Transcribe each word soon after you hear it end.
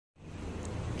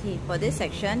Okay, for this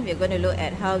section, we're going to look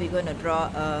at how we're going to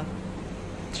draw a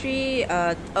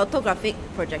orthographic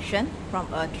projection from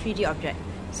a 3D object.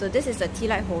 So this is a tea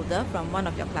light holder from one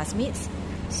of your classmates.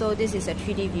 So this is a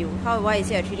 3D view. Why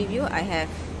is it a 3D view? I have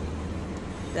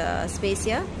the space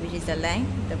here, which is the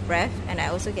length, the breadth, and I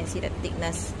also can see the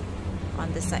thickness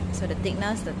on the side. So the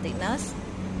thickness,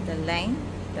 the length,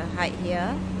 the height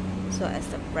here, so as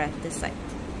the breadth this side.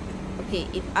 Okay,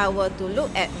 if I were to look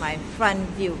at my front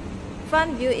view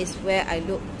is where I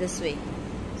look this way.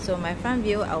 So my front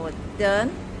view, I will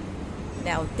turn,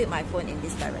 then I will tilt my phone in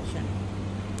this direction.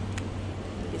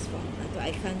 This one, until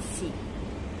I can't see.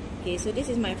 Okay, so this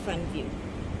is my front view.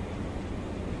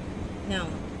 Now,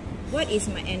 what is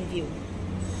my end view?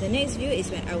 The next view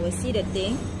is when I will see the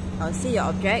thing, I will see your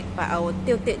object, but I will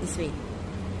tilt it this way.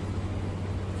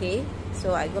 Okay,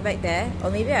 so I go back there, or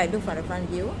maybe I look from the front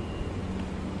view.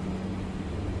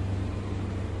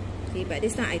 Okay, but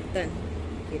this time I turn.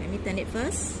 Okay, let me turn it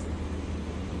first.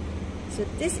 So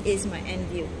this is my end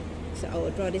view. So I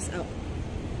will draw this out.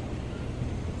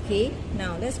 Okay,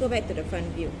 now let's go back to the front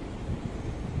view.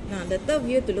 Now the third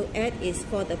view to look at is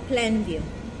called the plan view.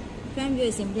 Plan view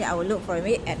is simply I will look for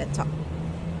it at the top.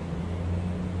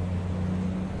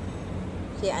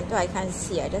 Okay, until I can't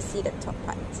see, I just see the top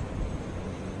part.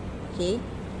 Okay,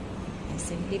 and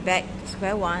simply back to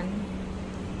square one.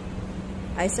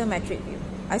 Isometric view.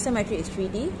 Isometric is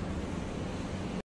 3D.